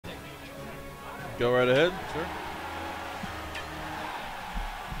Go right ahead. Sure.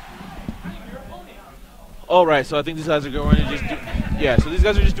 All right, so I think these guys are going to just do, yeah, so these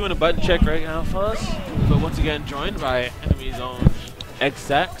guys are just doing a button check right now, fellas. But once again, joined by Enemy Zone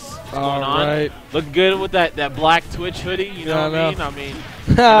XX. What's going on? Right. Looking good with that black Twitch hoodie, you know what I mean? I mean,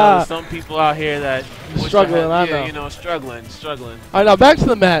 there's some people out here that struggling, I know. Yeah, you know, struggling. All right, now back to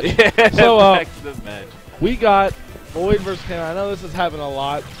the match. Yeah, so, back to the match. We got VoiD versus K9. I know this has happened a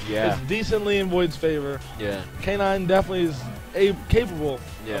lot. Yeah. It's decently in VoiD's favor. Yeah. K9 definitely is capable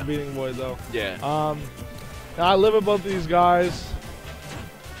of beating VoiD, though. Yeah. Now I live with both of these guys.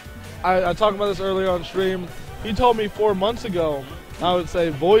 I talked about this earlier on stream. He told me 4 months ago, I would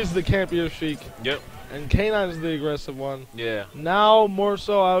say VoiD's the campier Sheik. Yep. And K9 is the aggressive one. Yeah. Now, more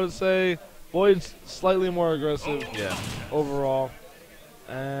so, I would say VoiD's slightly more aggressive overall.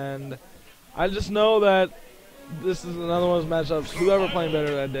 And I just know that this is another one of those matchups. Whoever playing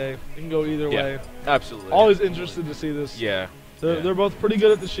better that day, it can go either way. Absolutely. Always interested to see this. Yeah. They're both pretty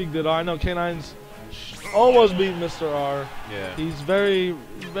good at the Sheik Ditto. I know K9's almost beat Mr. R. Yeah. He's very,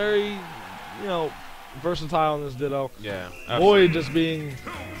 very, you know, versatile in this Ditto. Yeah. VoiD just being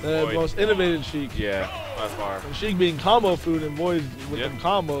the most innovative Sheik. Yeah, by far. And Sheik being combo food and VoiD with them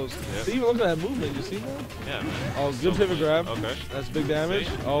combos. Yep. See, even look at that movement. You see that? Yeah, man. Oh, good pivot grab. Okay. That's big damage.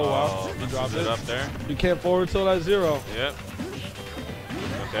 Oh, wow. He dropped it up there. You can't forward till that 0. Yep.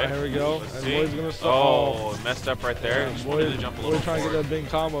 Okay. Here we go. Let's and see. VoiD's going to start. Oh, messed up right there. Yeah, Just wanted to jump a little VoiD trying to forward. get that big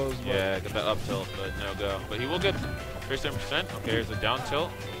combos. But Yeah, get that up tilt, but no go. But he will get 37%. Okay, here's a down tilt.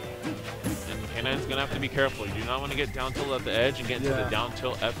 And K9's going to have to be careful. You do not want to get down tilt at the edge and get into the down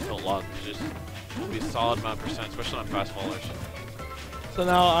tilt F tilt lock. It's just be a solid amount of percent, especially on fast fallers. So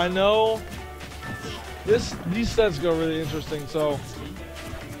now I know these sets go really interesting. So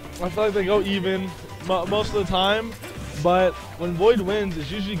I feel like they go even most of the time. But when VoiD wins,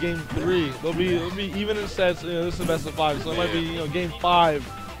 it's usually game 3. It'll be even in sets. You know, this is the best of 5, so it might be game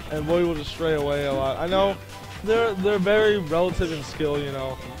 5, and VoiD will just stray away a lot. I know they're very relative in skill. You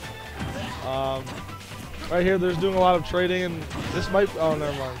know, right here there's doing a lot of trading, and this might. Oh,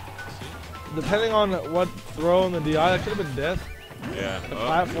 never mind. Depending on what throw in the DI, that could have been death. Yeah. The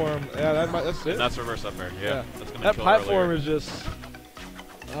platform. Yeah, that's it. And that's reverse up air. Yeah. That's gonna that kill platform earlier. is just.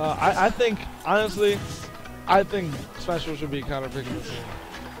 I think honestly. I think Special should be counter picking the team.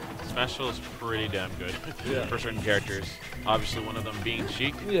 Special is pretty damn good for certain characters. Obviously, one of them being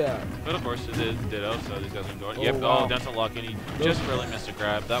Sheik. Yeah. But of course, it is Ditto, so these guys are going. Oh, Yep. wow. Oh, that's a lock in. He just barely missed a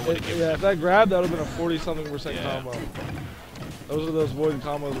grab. That would have given. Yeah, if that grab, that would have been a 40-something% combo. Those are those VoiD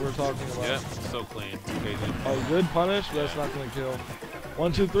combos we're talking about. Yeah, so clean. Okay, oh, good punish, but that's not going to kill.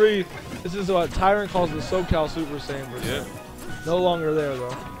 1, 2, 3. This is what Tyrant calls the SoCal Super Saiyan version. No longer there,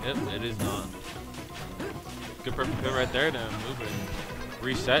 though. Yep, it is not. Good perfect pivot right there to move and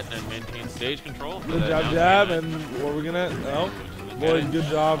reset and maintain stage control. Good job, jab, and what we're gonna. Oh, VoiD, good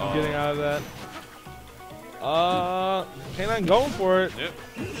job getting out of that. K9 going for it. Yep.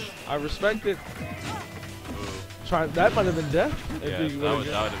 I respect it. That might have been death. Yeah, that would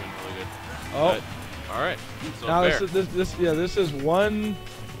have been really good. Oh, but, all right. So now fair. this is one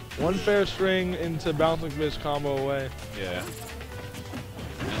fair string into bouncing fish combo away. Yeah.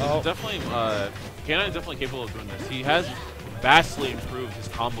 And definitely, K9 is definitely capable of doing this. He has vastly improved his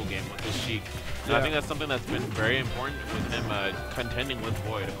combo game with his Sheik. And I think that's something that's been very important with him contending with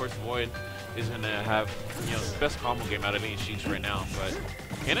VoiD. Of course, VoiD is going to have the best combo game out of any Sheiks right now. But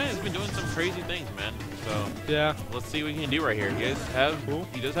K9 has been doing some crazy things, man. So let's see what he can do right here.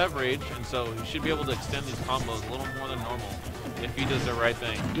 He does have rage, and so he should be able to extend these combos a little more than normal if he does the right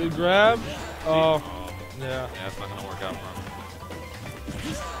thing. Good grab. Yeah, that's not going to work out for him.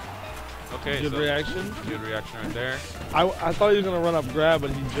 Okay, good reaction. Good reaction right there. I thought he was going to run up grab,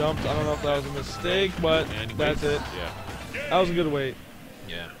 but he jumped. I don't know if that was a mistake, but that's it. Yeah. That was a good weight.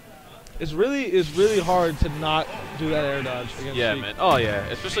 Yeah. It's really hard to not do that air dodge against Sheik. Man. Oh, yeah.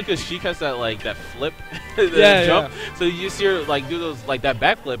 Especially because Sheik has that flip, jump. So you see her do those that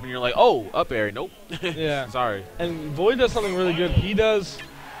back flip, and you're like, oh, up air. Nope. Yeah. Sorry. And VoiD does something really good. He does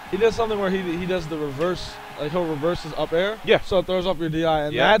something where he does the reverse. Like he'll reverse his up air. Yeah. So it throws off your DI,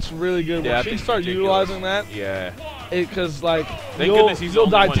 and that's really good. When Sheik start utilizing that. Yeah. Because you'll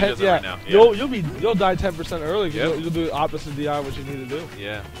die 10. Right you'll die 10% early because you'll do the opposite DI what you need to do.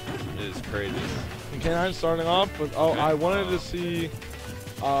 Yeah. It is crazy. And K9 starting off with I wanted to see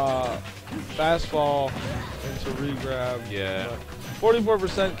fast fall into regrab. Yeah.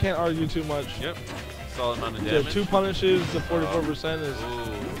 44% can't argue too much. Yep. Solid amount of damage. 2 punishes. The 44% is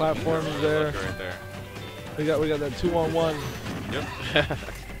platform is there. Right there. We got that 2-on-1. Yep. That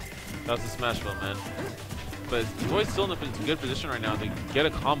was a smash build, man. but VoiD's still in a good position right now to get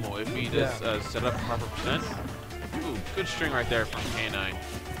a combo if he does set up proper percent. Ooh, good string right there from K9.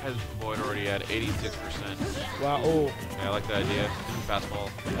 Has VoiD already at 86%. Wow. Oh. Yeah, I like the idea. Fastball.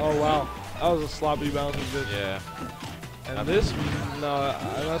 Oh wow. That was a sloppy bounce. Yeah. And this, no,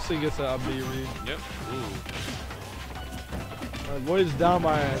 unless he gets an up B read. Yep. Ooh. VoiD's down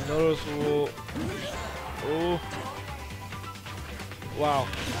by a noticeable. Oh. Wow.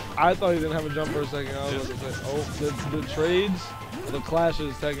 I thought he didn't have a jump for a second. I was about to say, oh, the trades, the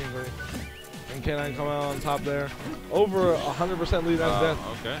clashes technically. And K9 come out on top there. Over 100% lead. That's death.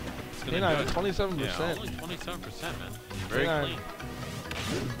 Okay. K9 27%. Yeah, only 27%, man. Very clean.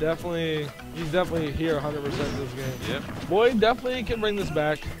 He's definitely here 100% this game. Yep. VoiD definitely can bring this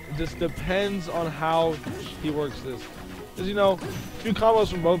back. It just depends on how he works this. Because, you know, a few combos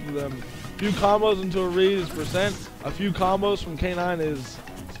from both of them. A few combos into a read is percent. A few combos from K9 is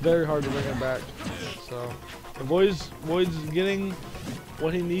very hard to bring it back. So, VoiD's getting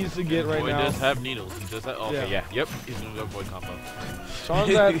what he needs to get right now. VoiD does have needles. He does have, okay, yeah. Yep. He's going to go VoiD combo.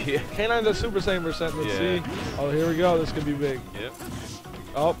 Sean's at K9's at super same percent. Let's see. Oh, here we go. This could be big. Yep.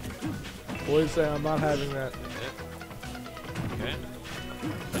 Oh. VoiD saying I'm not having that. Yep. Okay.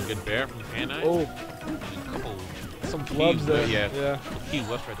 A good bear from K9. Oh. And a couple. Some flubs there. Yeah. Key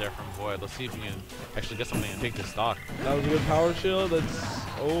left right there from VoiD. Let's see if we can actually get something and take the stock. That was a good power shield. That's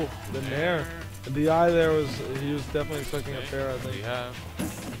the nair. The DI there he was definitely expecting a fair, I think. Yeah.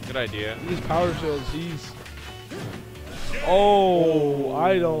 Good idea. These power shields, oh,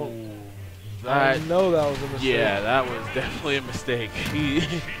 I know that was a mistake. Yeah, that was definitely a mistake.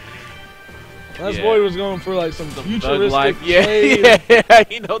 That's VoiD was going for like some futuristic life. Yeah,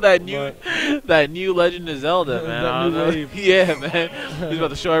 you know that new Legend of Zelda, man. That new wave. Yeah, man. He's about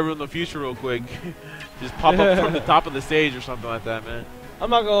to show everyone the future real quick. Just pop up from the top of the stage or something like that, man. I'm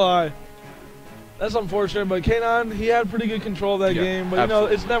not gonna lie. That's unfortunate, but K9, he had pretty good control of that game. But, you know,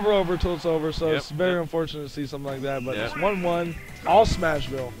 it's never over till it's over, so it's very unfortunate to see something like that. But it's 1-1, all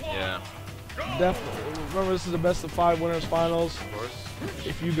Smashville. Yeah. Definitely. Remember, this is the best of 5 winners finals. Of course.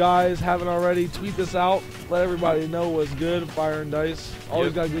 If you guys haven't already, tweet this out. Let everybody know what's good. Fire and Dice.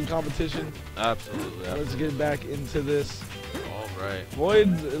 Always got good competition. Absolutely. Let's get back into this. All right.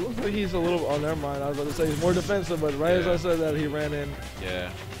 VoiD, it looks like he's a little, oh, never mind. I was about to say he's more defensive, but as I said that, he ran in.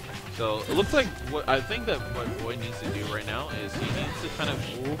 Yeah. So it looks like what VoiD needs to do right now is he needs to kind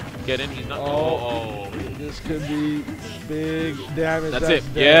of get in. He's not. This could be big damage. That's it.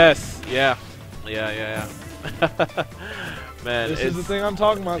 Yes. Yeah. Man, this is the thing I'm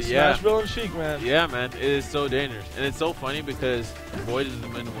talking about. Smashville and Sheik, man. Yeah, man. It is so dangerous, and it's so funny because VoiD has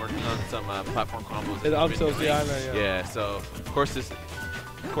been working on some platform combos. It up tilts, I know. Yeah. So of course, since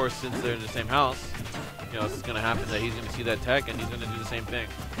they're in the same house, you know, it's going to happen that he's going to see that tech and he's going to do the same thing.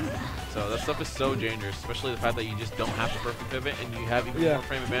 So that stuff is so dangerous, especially the fact that you just don't have the perfect pivot and you have even more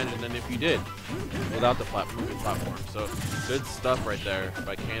frame advantage than if you did without the moving platform. So good stuff right there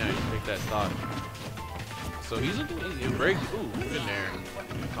by K9 to take that stock. So he's in a very good there.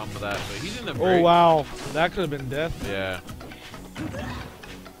 Combo that, but he's in a very wow, that could have been death. Yeah.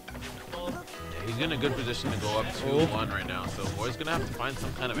 He's in a good position to go up 2-1 right now, so VoiD's gonna have to find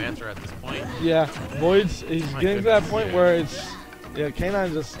some kind of answer at this point. Yeah, he's getting to that point where it's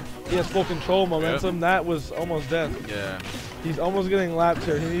K9 he has full control momentum. That was almost death. Yeah. He's almost getting lapped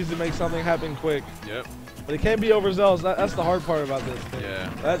here. He needs to make something happen quick. Yep. But he can't be overzealous. That's the hard part about this thing. Yeah.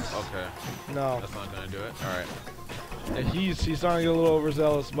 That's okay. No. That's not gonna do it. All right. And he's starting to get a little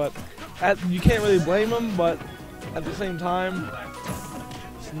overzealous, but you can't really blame him. But at the same time,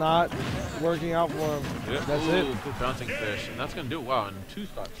 it's not working out for him. Yep. That's it. Good bouncing fish, and that's gonna do it. Wow, in 2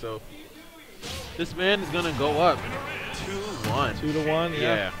 stocks. So this man is gonna go up 2-1. 2-1.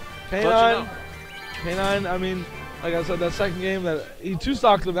 Yeah. K9. I mean, like I said, that second game that he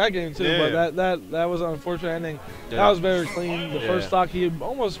 2-stocked in that game too, but that was an unfortunate ending. Yeah. That was very clean. The first stock he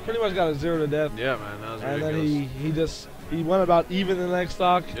almost pretty much got a 0 to death. Yeah, man, that was ridiculous. And then he went about even the next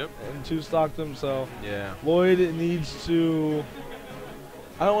stock and 2-stocked him. So VoiD needs to,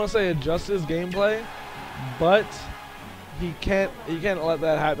 I don't want to say adjust his gameplay, but he can't let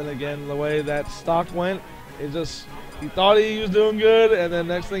that happen again. The way that stock went, he thought he was doing good, and then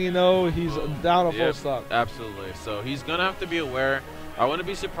next thing you know, he's down a full stock. Absolutely. So he's going to have to be aware. I wouldn't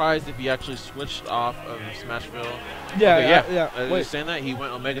be surprised if he actually switched off of Smashville. Yeah. Wait. Saying that, he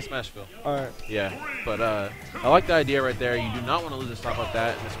went Omega Smashville. All right. Yeah. But I like the idea right there. You do not want to lose a stock like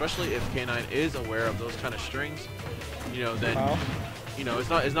that, and especially if K9 is aware of those kind of strings, you know, then... You know, it's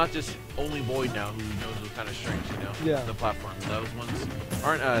not just only VoiD now who knows those kind of strings, you know? Yeah. The platform. Those ones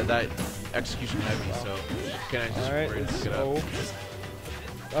aren't that execution heavy, so K9's just ready to pick it up.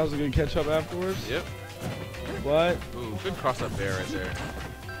 That was a good catch up afterwards. Yep. What? Ooh, good cross-up bear right there.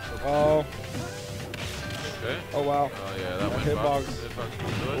 Oh. Okay. Oh, wow. Oh, yeah, that went hitbox. Hitbox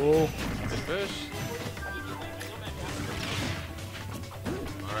will do it. Ooh. Good fish.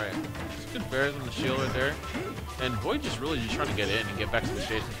 Alright. Just good bears on the shield right there. And VoiD just really just trying to get in and get back to the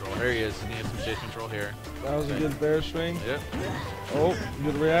stage control. There he is. He's going to get some stage control here. That was a good bear swing. Yep. Oh,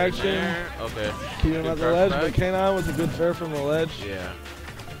 good reaction. There. Okay. Keep him at the ledge, but K9 with a good fair from the ledge. Yeah.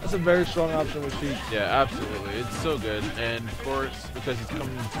 That's a very strong option with Sheik. Yeah, absolutely. It's so good. And of course, because he's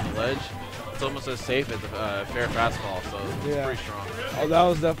coming to the ledge, it's almost as safe as a fair fastball, so it's pretty strong. Oh, that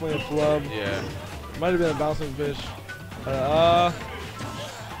was definitely a flub. Yeah. Might have been a bouncing fish. Not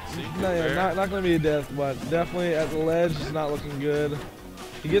going to be a death, but definitely at the ledge, it's not looking good.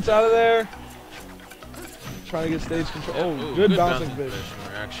 He gets out of there. Trying to get stage control. Yeah. Oh, Ooh, good bouncing fish.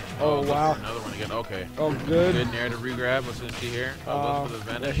 Oh, wow. Another one again. Okay. Oh, good. Good nair to re-grab. What's going to see here? Oh, goes for the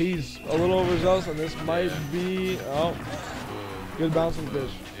vanish. Yeah, he's a little overzealous, and this might be. Oh, good bouncing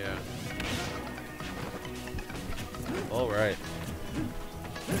fish. Yeah. All right.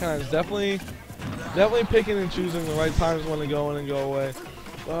 Kind of definitely picking and choosing the right times when to go in and go away.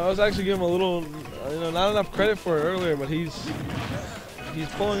 I was actually giving him a little, not enough credit for it earlier, but he's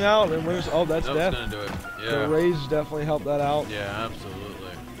pulling out and winners. Oh, that's death. Gonna do it. Yeah. The rage definitely helped that out. Yeah, absolutely.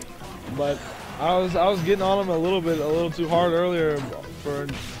 But I was getting on him a little too hard earlier for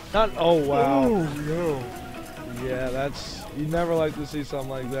not. Oh wow. Oh, no. Yeah, that's, you never like to see something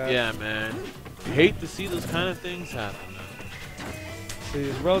like that. Yeah, man. You hate to see those kind of things happen. See,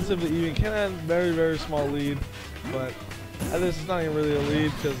 it's relatively even. Ken had a very, very small lead, but this is not even really a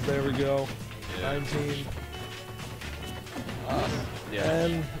lead because there we go. Yeah. 19. Yeah.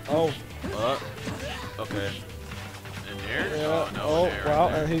 And okay. And there? Yeah. Oh, no, oh wow,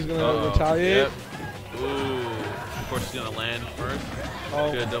 right, and he's gonna retaliate. Yep. Ooh. Of course he's gonna land first.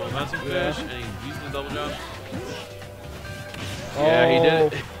 Oh. Good double bouncing fish, and he's using the double jump. Yeah, he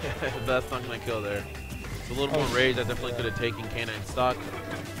did it. That's not gonna kill there. It's a little more rage. That definitely could have taken K9 stock.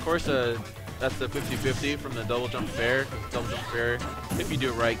 Of course, that's the 50-50 from the double jump fair. Double jump fair, if you do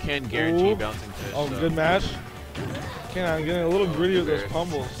it right, can guarantee bouncing fish. Oh, so. Good match. K9 getting a little gritty with those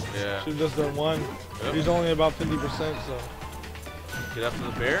pummels. Yeah. Should have just done one. Yep. He's only about 50%, so. Get after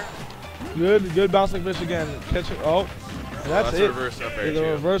the bear. Good bouncing fish again. Catching. Oh, that's it. Reverse up air. The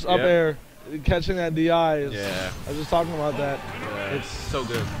reverse up air. Catching that DI is. Yeah. I was just talking about that. Yeah. It's so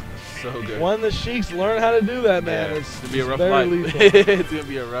good. So good. When the Sheiks learn how to do that, man, it's gonna be a rough very life. lethal. It's gonna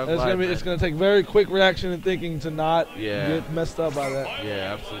be a rough life. It's gonna take very quick reaction and thinking to not get messed up by that.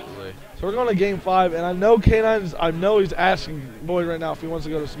 Yeah, absolutely. So we're going to game 5, and I know K9's. I know he's asking VoiD right now if he wants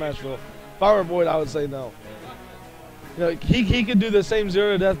to go to Smashville. If I were VoiD, I would say no. He could do the same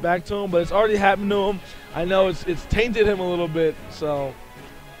 0 to death back to him, but it's already happened to him. I know it's tainted him a little bit, so.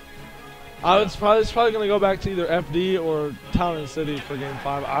 It's probably going to go back to either FD or Town and City for Game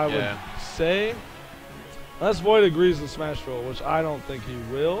 5. I would say, unless VoiD agrees to Smashville, which I don't think he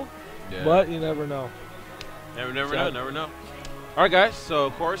will. Yeah. But you never know. Never know. All right, guys. So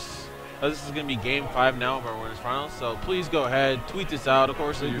of course, this is going to be Game 5 now of our winners finals. So please go ahead, tweet this out. Of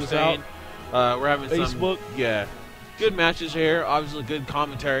course, as you're saying, we're having Facebook. some good matches here. Obviously, good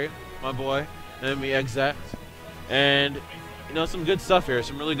commentary, my boy. Let me exact and. Some good stuff here,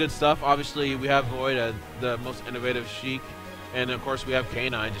 some really good stuff. Obviously, we have VoiD as the most innovative Sheik, and of course we have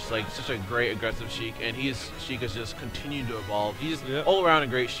K9, just like such a great aggressive Sheik, and Sheik has just continued to evolve. He's all around a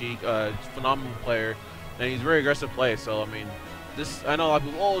great Sheik, phenomenal player, and he's a very aggressive player. So I mean, I know a lot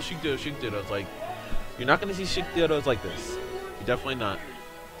of people, Sheik Ditto. It's like, you're not gonna see Sheik Dittos like this. You're definitely not.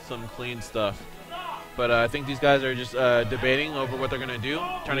 Some clean stuff. But I think these guys are just debating over what they're gonna do,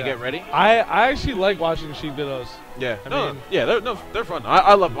 trying to get ready. I actually like watching Sheik Dittos. Yeah, they're fun.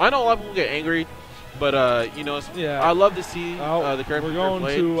 I love them. I know a lot of people get angry, but I love to see the characters. We're going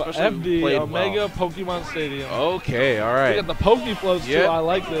to FD Omega Pokemon Stadium. Okay, all right. We got the Poke Floats too. I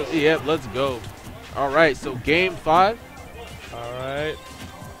like this. Yep, let's go. All right, so Game 5. All right.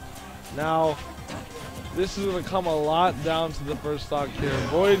 Now, this is gonna come a lot down to the first stock here.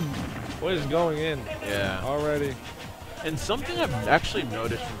 VoiD is going in. Yeah. Already. And something I've actually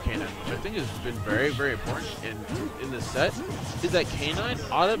noticed from K9, which I think has been very, very important in this set, is that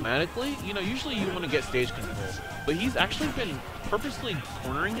K9 automatically, usually you want to get stage control, but he's actually been purposely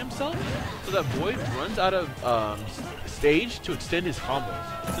cornering himself so that VoiD runs out of stage to extend his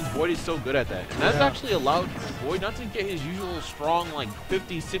combos, since VoiD is so good at that. And that's actually allowed VoiD not to get his usual strong, like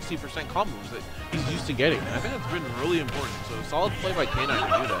 50-60% combos that he's used to getting. And I think that's been really important. So solid play by K9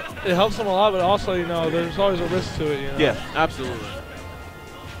 to do that. It helps him a lot, but also, there's always a risk to it. Yeah, absolutely.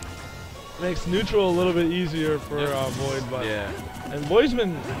 makes neutral a little bit easier for VoiD. But yeah. And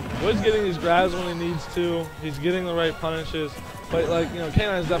VoiD's getting these grabs when he needs to. He's getting the right punishes. But like, you know,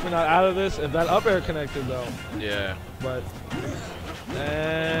 K9's definitely not out of this. If that up air connected though. Yeah. But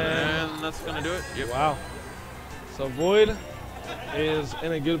and that's gonna do it. Yep. Wow. So VoiD is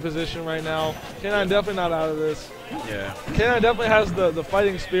in a good position right now. K9 definitely not out of this. Yeah. K9 definitely has the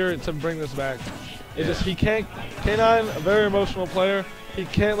fighting spirit to bring this back. It just, he can't, K9, a very emotional player, he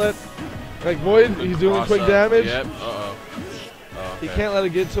can't let, like VoiD, he's doing quick damage. Yep. Uh-oh. Oh, okay. He can't let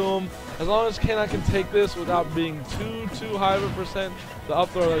it get to him. As long as K9 can take this without being too high of a percent, the up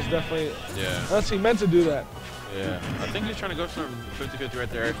throw is definitely, unless he meant to do that. Yeah, I think he's trying to go for 50-50 right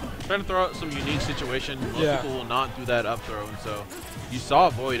there. Trying to throw out some unique situation. Most people will not do that up throw, and so you saw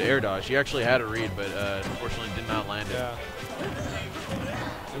VoiD air dodge. He actually had a read, but unfortunately did not land it. Yeah.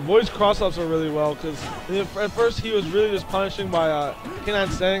 And VoiD's cross-ups are really well, because at first he was really just punishing by K9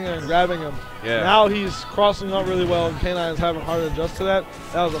 standing there and grabbing him. Yeah. Now he's crossing up really well, and K9 is having hard to adjust to that.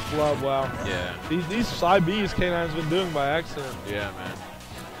 That was a flub, wow. Yeah. These side Bs K9's been doing by accident. Yeah, man.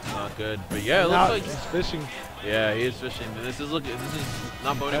 Not good. But yeah, it looks like he's fishing. Yeah, he is fishing. This is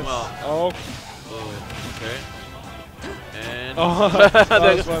not boding well. Oh. Okay. And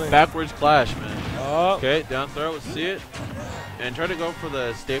that was funny. Backwards clash, man. Oh. Okay, down throw. Let's see it. And try to go for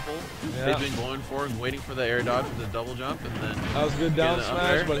the staple. Yeah. He's been going for and waiting for the air dodge with the double jump, and then that was good down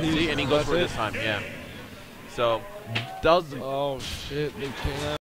smash, but he goes for it this time. Yeah. So, does oh shit, they can't.